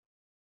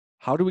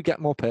How do we get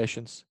more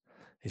patients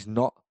is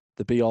not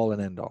the be all and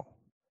end all.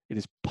 It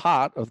is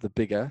part of the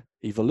bigger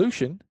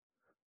evolution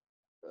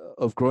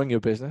of growing your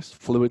business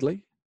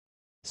fluidly,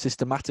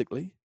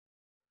 systematically,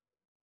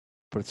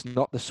 but it's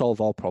not the solve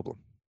all problem.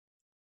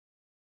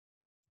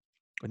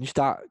 When you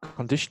start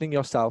conditioning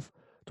yourself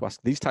to ask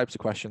these types of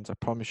questions, I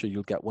promise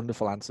you'll get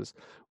wonderful answers.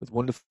 With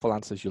wonderful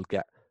answers, you'll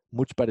get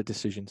much better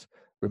decisions.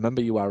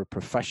 Remember, you are a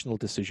professional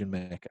decision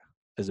maker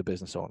as a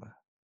business owner.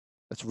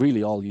 That's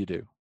really all you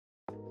do.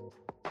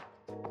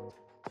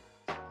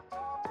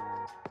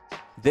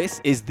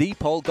 This is the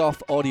Paul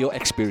Gough audio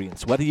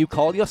experience. Whether you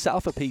call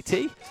yourself a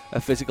PT,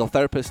 a physical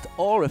therapist,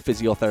 or a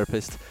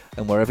physiotherapist,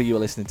 and wherever you are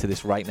listening to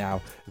this right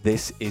now,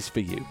 this is for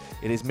you.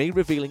 It is me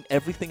revealing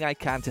everything I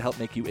can to help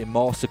make you a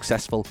more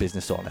successful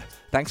business owner.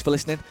 Thanks for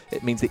listening.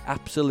 It means the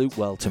absolute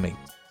world to me.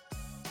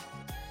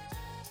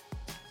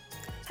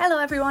 Hello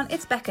everyone,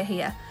 it's Becca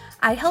here.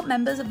 I help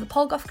members of the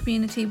Paul Gough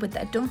community with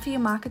their done-for-you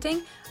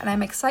marketing, and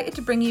I'm excited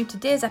to bring you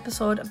today's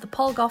episode of the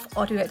Paul Gough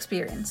audio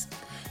experience.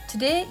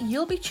 Today,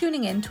 you'll be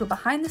tuning in to a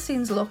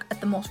behind-the-scenes look at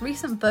the most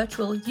recent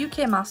virtual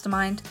UK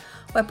Mastermind,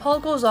 where Paul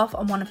goes off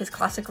on one of his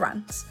classic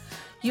rants.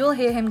 You'll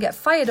hear him get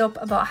fired up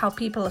about how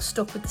people are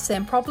stuck with the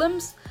same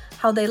problems,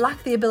 how they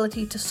lack the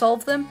ability to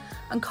solve them,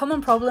 and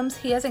common problems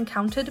he has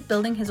encountered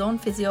building his own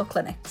physio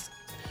clinics.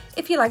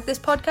 If you like this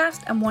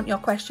podcast and want your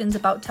questions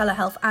about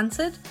telehealth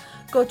answered,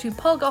 go to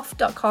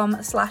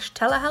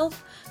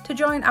paulgough.com/telehealth to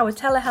join our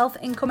Telehealth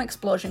Income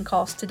Explosion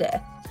course today.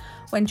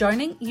 When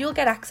joining, you'll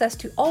get access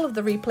to all of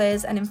the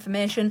replays and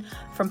information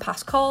from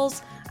past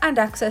calls and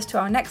access to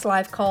our next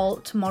live call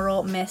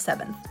tomorrow, May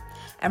 7th.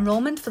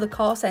 Enrollment for the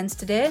course ends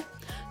today,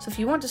 so if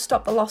you want to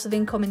stop the loss of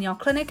income in your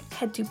clinic,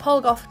 head to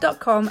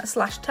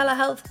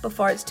paulgough.com/telehealth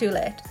before it's too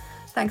late.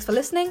 Thanks for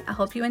listening. I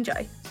hope you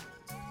enjoy.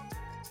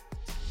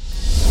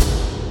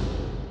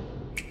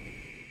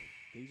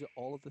 These are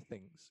all of the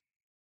things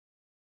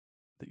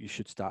that you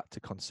should start to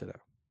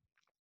consider.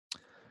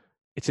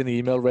 It's in the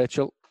email,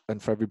 Rachel. And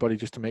for everybody,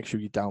 just to make sure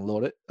you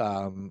download it,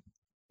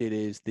 it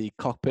is the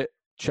cockpit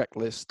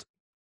checklist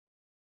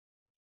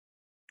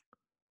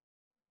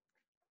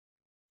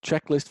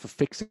for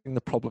fixing the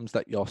problems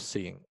that you're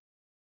seeing.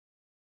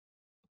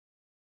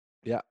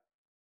 Yeah.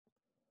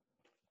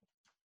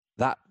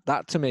 That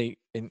to me,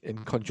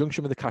 in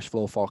conjunction with the cash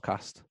flow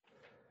forecast,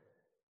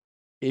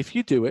 if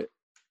you do it,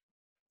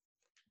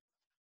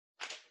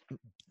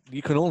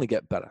 you can only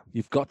get better.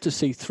 You've got to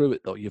see through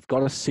it, though. You've got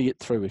to see it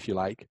through, if you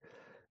like.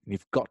 And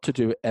you've got to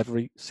do it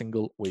every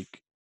single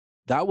week.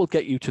 That will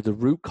get you to the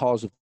root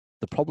cause of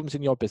the problems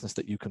in your business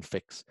that you can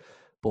fix,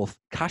 both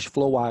cash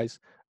flow wise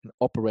and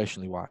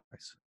operationally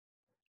wise.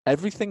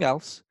 Everything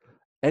else,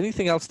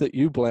 anything else that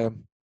you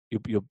blame,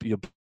 you're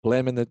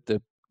blaming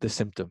the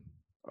symptom,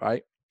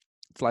 right?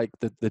 It's like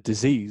the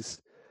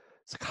disease.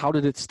 It's like, how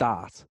did it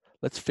start?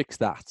 Let's fix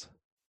that.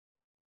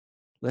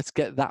 Let's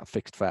get that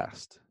fixed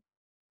first.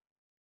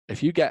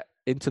 If you get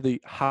into the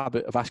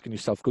habit of asking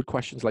yourself good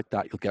questions like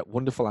that, you'll get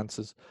wonderful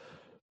answers.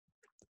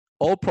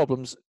 All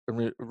problems,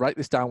 and write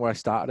this down where I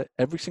started it,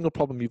 every single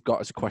problem you've got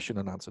is a question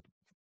unanswered.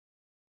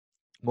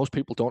 Most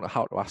people don't know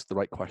how to ask the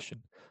right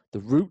question. The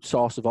root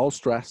source of all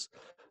stress,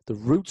 the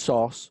root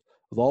source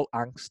of all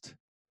angst,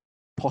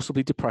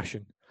 possibly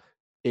depression,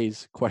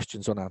 is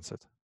questions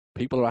unanswered.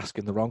 People are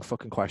asking the wrong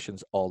fucking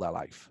questions all their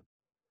life.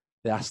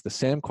 They ask the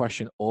same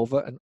question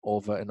over and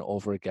over and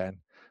over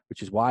again,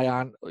 which is why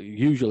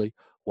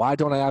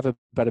don't I have a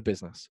better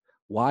business?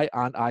 Why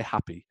aren't I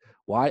happy?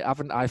 Why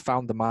haven't I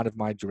found the man of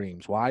my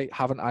dreams? Why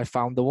haven't I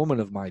found the woman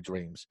of my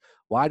dreams?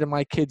 Why do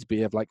my kids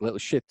behave like little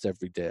shits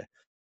every day?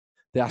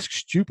 They ask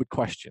stupid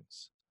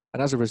questions,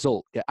 and as a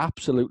result, get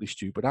absolutely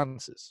stupid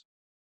answers.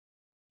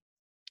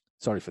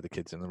 Sorry for the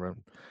kids in the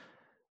room.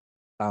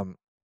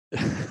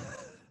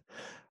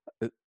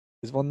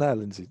 Is one there,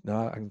 Lindsay?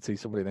 No, I can see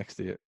somebody next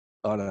to you.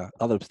 Oh, no,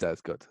 other upstairs.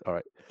 Good. All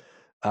right.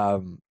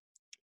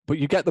 But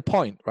you get the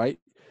point, right?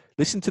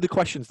 Listen to the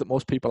questions that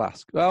most people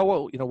ask. Oh,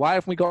 well, why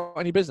haven't we got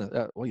any business?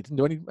 Well, you didn't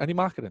do any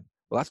marketing.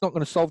 Well, that's not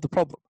going to solve the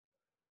problem.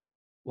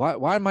 Why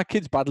are my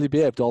kids badly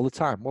behaved all the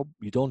time? Well,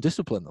 you don't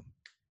discipline them,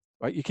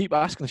 right? You keep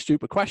asking a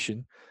stupid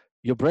question,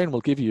 your brain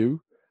will give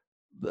you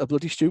a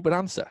bloody stupid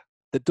answer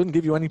that doesn't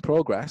give you any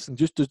progress and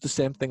just does the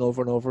same thing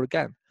over and over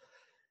again.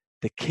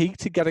 The key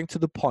to getting to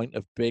the point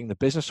of being the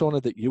business owner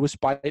that you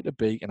aspire to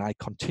be, and I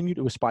continue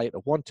to aspire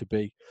to want to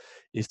be,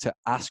 is to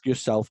ask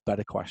yourself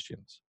better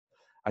questions.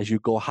 As you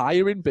go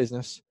higher in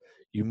business,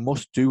 you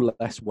must do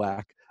less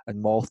work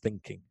and more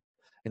thinking.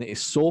 And it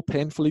is so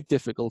painfully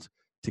difficult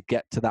to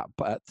get to that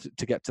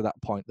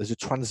point. There's a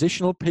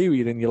transitional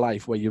period in your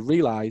life where you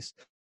realize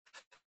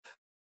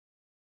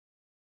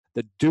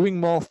that doing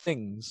more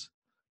things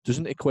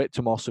doesn't equate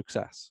to more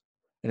success.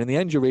 And in the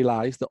end, you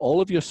realize that all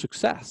of your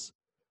success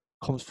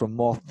comes from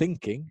more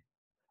thinking,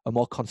 a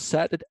more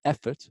concerted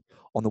effort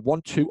on the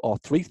 1, 2, or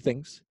 3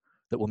 things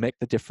that will make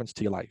the difference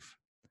to your life.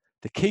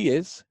 The key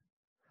is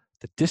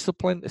the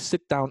discipline to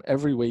sit down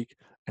every week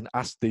and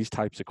ask these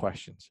types of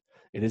questions.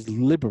 It is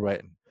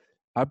liberating.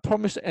 I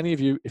promise any of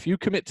you, if you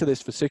commit to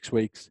this for 6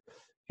 weeks,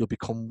 You'll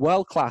become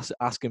world class at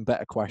asking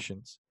better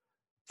questions.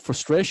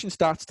 Frustration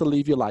starts to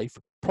leave your life.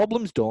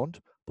 Problems don't,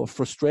 but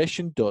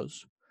frustration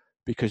does,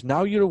 because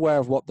now you're aware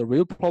of what the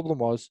real problem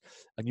was,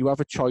 and you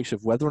have a choice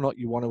of whether or not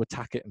you want to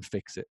attack it and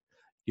fix it.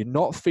 You're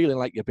not feeling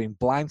like you're being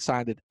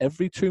blindsided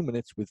every 2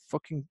 minutes with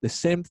fucking the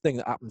same thing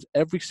that happens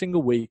every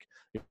single week.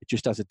 It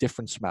just has a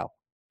different smell.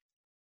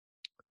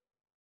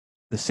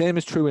 The same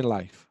is true in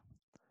life.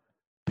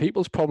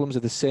 People's problems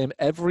are the same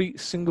every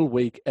single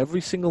week,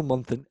 every single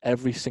month, and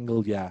every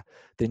single year.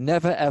 They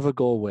never ever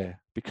go away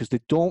because they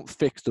don't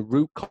fix the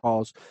root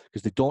cause,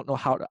 because they don't know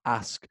how to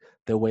ask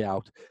their way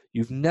out.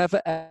 You've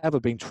never ever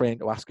been trained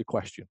to ask a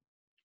question.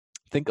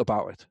 Think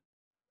about it.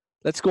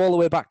 Let's go all the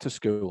way back to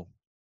school.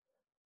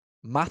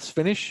 Maths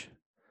finish.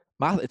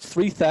 It's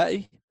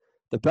 3:30.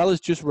 The bell has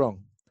just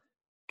rung.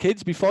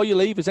 Kids, before you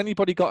leave, has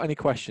anybody got any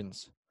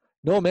questions?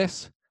 No,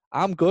 miss.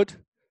 I'm good.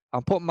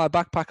 I'm putting my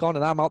backpack on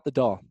and I'm out the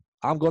door.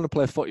 I'm going to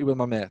play footy with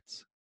my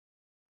mates.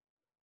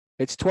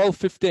 It's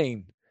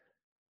 12:15.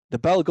 The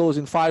bell goes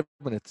in 5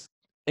 minutes.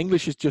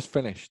 English is just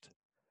finished.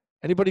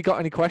 Anybody got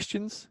any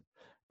questions?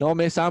 No,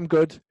 miss, I'm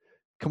good.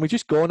 Can we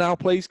just go now,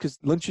 please? Because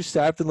lunch is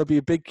served and there'll be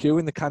a big queue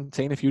in the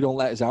canteen if you don't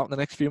let us out in the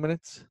next few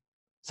minutes.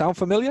 Sound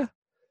familiar?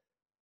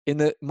 In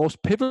the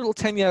most pivotal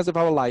 10 years of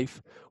our life,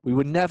 we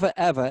were never,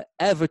 ever,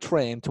 ever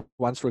trained to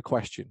answer a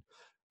question.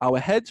 Our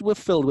heads were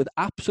filled with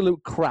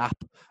absolute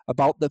crap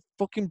about the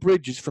fucking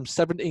bridges from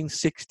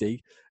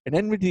 1760 and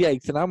Henry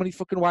VIII and how many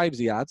fucking wives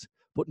he had,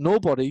 but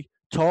nobody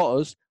taught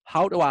us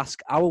how to ask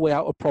our way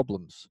out of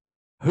problems.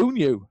 Who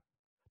knew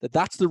that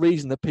that's the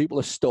reason that people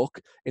are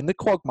stuck in the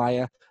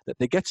quagmire that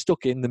they get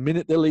stuck in the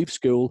minute they leave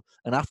school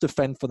and have to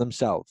fend for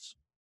themselves?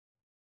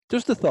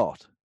 Just a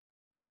thought.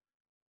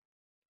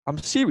 I'm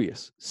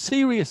serious,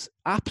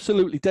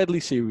 absolutely deadly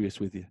serious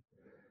with you.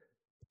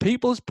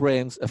 People's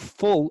brains are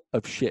full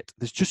of shit.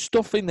 There's just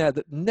stuff in there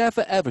that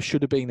never ever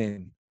should have been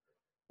in.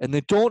 And they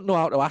don't know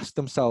how to ask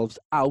themselves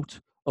out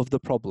of the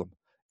problem.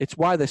 It's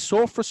why they're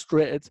so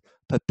frustrated,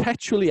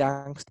 perpetually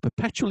angst,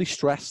 perpetually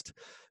stressed.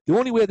 The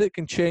only way they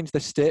can change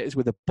their state is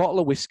with a bottle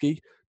of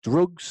whiskey,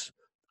 drugs,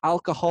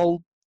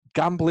 alcohol,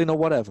 gambling, or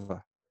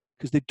whatever.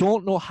 Because they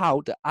don't know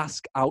how to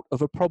ask out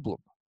of a problem.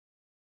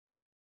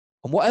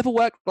 And whatever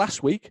worked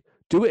last week,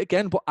 do it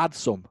again, but add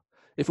some.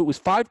 If it was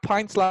 5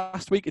 pints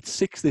last week, it's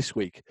 6 this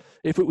week.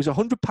 If it was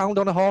 £100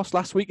 on a horse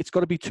last week, it's got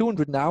to be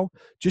 200 now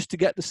just to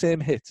get the same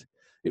hit.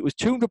 It was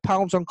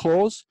 £200 on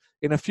clothes.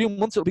 In a few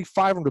months, it'll be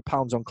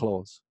 £500 on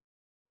clothes.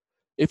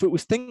 If it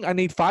was I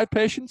need 5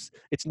 patients,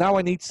 it's now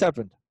I need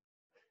 7.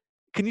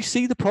 Can you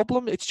see the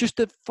problem? It's just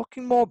a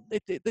fucking more,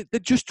 they're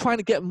just trying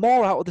to get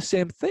more out of the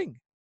same thing.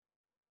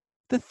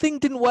 The thing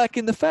didn't work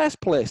in the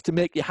first place to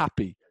make you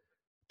happy.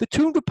 The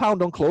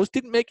 £200 on clothes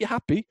didn't make you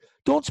happy.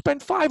 Don't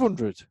spend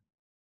 500.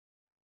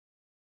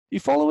 You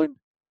following?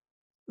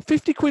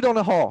 50 quid on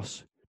a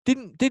horse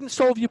didn't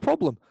solve your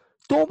problem.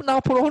 Don't now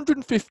put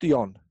 150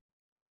 on.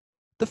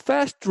 The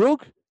first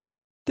drug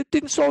that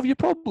didn't solve your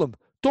problem.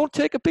 Don't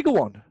take a bigger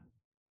one.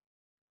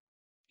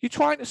 You're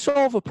trying to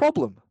solve a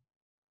problem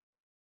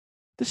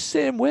the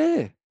same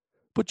way,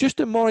 but just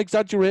a more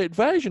exaggerated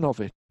version of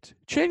it.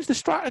 Change the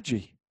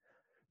strategy,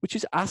 which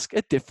is ask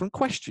a different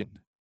question.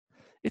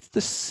 It's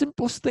the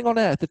simplest thing on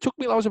earth. It took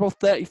me till I was about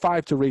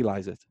 35 to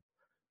realize it.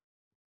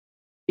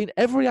 In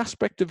every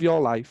aspect of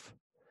your life,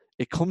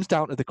 it comes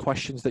down to the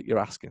questions that you're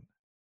asking.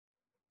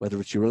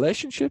 Whether it's your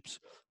relationships,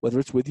 whether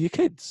it's with your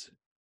kids,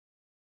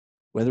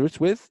 whether it's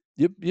with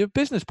your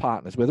business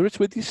partners, whether it's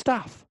with your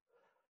staff.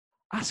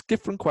 Ask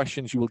different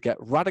questions. You will get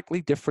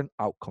radically different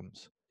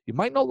outcomes. You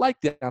might not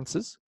like the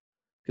answers,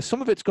 because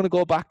some of it's going to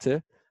go back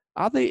to,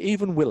 are they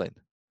even willing?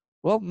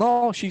 Well,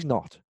 no, she's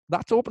not.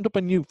 That's opened up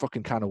a new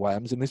fucking can of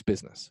worms in this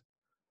business.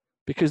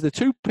 Because the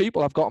 2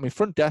 people I've got on my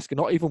front desk are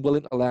not even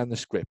willing to learn the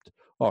script.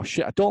 Oh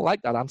shit, I don't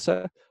like that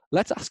answer.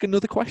 Let's ask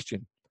another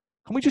question.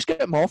 Can we just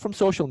get more from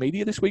social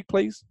media this week,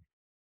 please?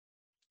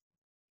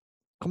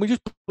 Can we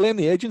just blame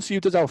the agency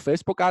who does our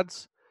Facebook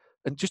ads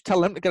and just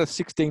tell them to get us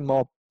 16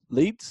 more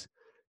leads?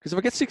 Because if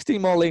I get 16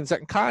 more leads, I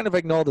can kind of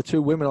ignore the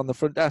 2 women on the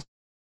front desk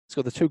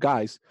or the 2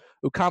 guys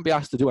who can't be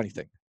asked to do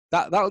anything.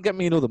 That'll get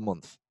me another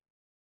month.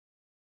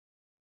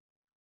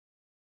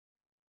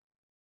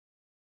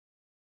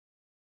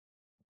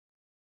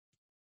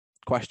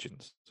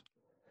 Questions.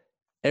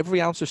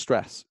 Every ounce of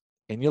stress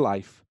in your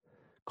life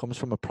comes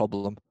from a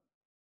problem.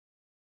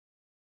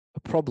 A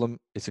problem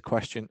is a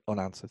question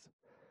unanswered.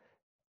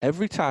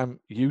 Every time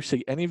you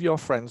see any of your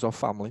friends or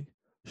family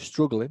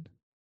struggling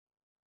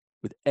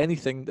with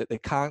anything that they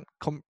can't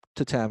come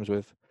to terms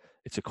with,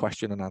 it's a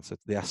question unanswered.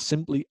 They are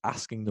simply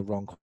asking the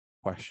wrong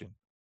question.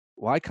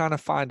 Why can't I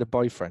find a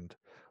boyfriend?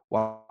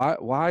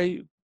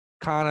 Why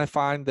can't I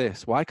find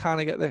this? Why can't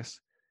I get this?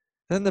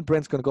 And then the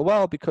brain's going to go,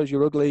 well, because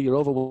you're ugly, you're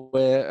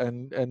overweight,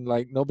 and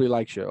like nobody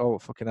likes you. Oh,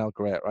 fucking hell,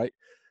 great, right?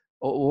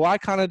 Or why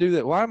can't I do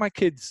that? Why are my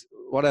kids,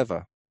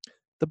 whatever?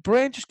 The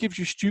brain just gives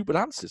you stupid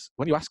answers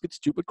when you ask it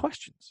stupid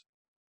questions.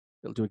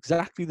 It'll do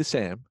exactly the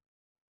same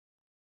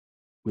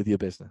with your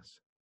business.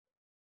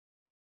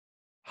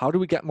 How do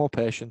we get more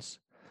patients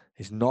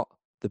is not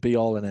the be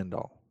all and end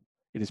all.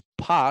 It is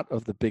part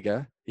of the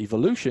bigger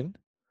evolution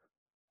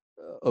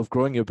of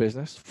growing your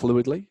business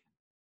fluidly,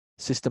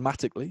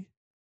 systematically,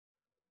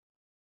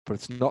 but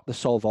it's not the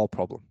solve all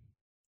problem.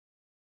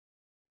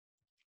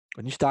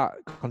 When you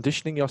start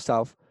conditioning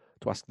yourself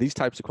to ask these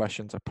types of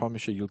questions, I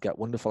promise you'll get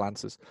wonderful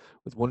answers.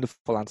 With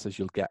wonderful answers,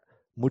 you'll get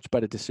much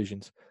better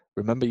decisions.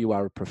 Remember, you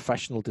are a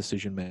professional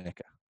decision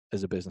maker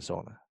as a business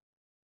owner.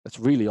 That's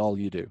really all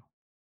you do.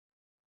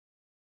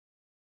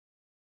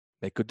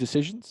 Make good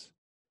decisions.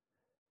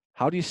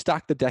 How do you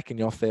stack the deck in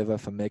your favor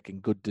for making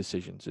good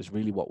decisions is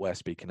really what we're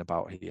speaking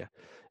about here.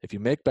 If you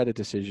make better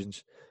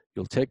decisions,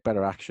 you'll take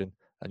better action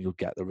and you'll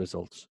get the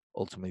results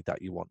ultimately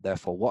that you want.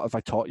 Therefore, what have I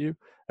taught you?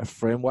 A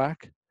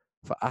framework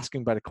for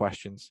asking better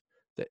questions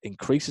that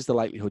increases the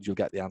likelihood you'll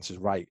get the answers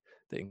right,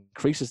 that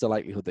increases the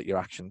likelihood that your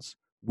actions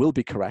will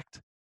be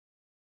correct.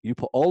 You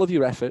put all of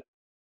your effort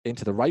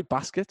into the right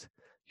basket,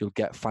 you'll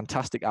get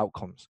fantastic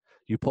outcomes.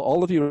 You put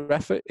all of your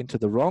effort into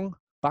the wrong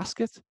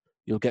basket,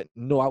 you'll get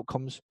no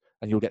outcomes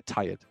and you'll get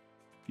tired.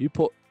 You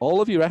put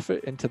all of your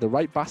effort into the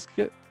right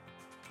basket,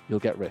 you'll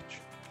get rich.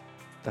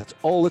 That's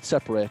all that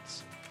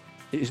separates.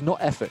 It is not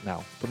effort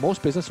now. For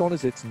most business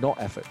owners, it's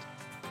not effort.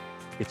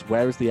 It's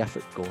where is the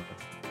effort going?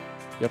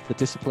 You have the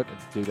discipline to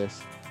do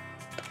this.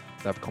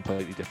 You have a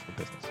completely different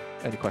business.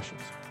 Any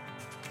questions?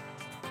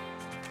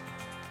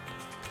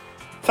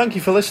 Thank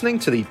you for listening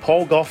to the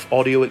Paul Gough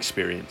audio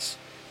experience.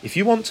 If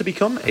you want to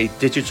become a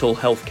digital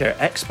healthcare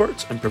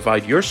expert and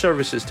provide your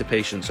services to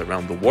patients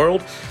around the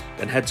world,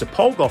 then head to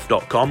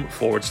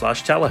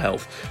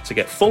paulgough.com/telehealth to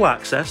get full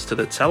access to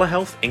the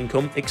Telehealth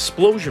Income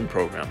Explosion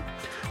Program.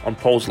 On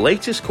Paul's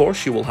latest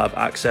course, you will have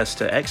access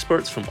to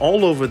experts from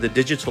all over the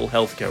digital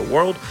healthcare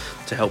world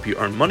to help you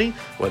earn money,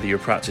 whether your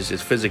practice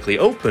is physically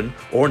open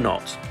or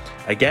not.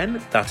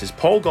 Again, that is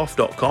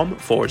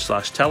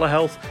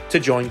paulgough.com/telehealth to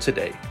join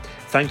today.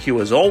 Thank you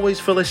as always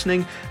for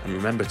listening, and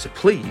remember to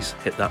please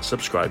hit that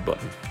subscribe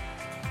button.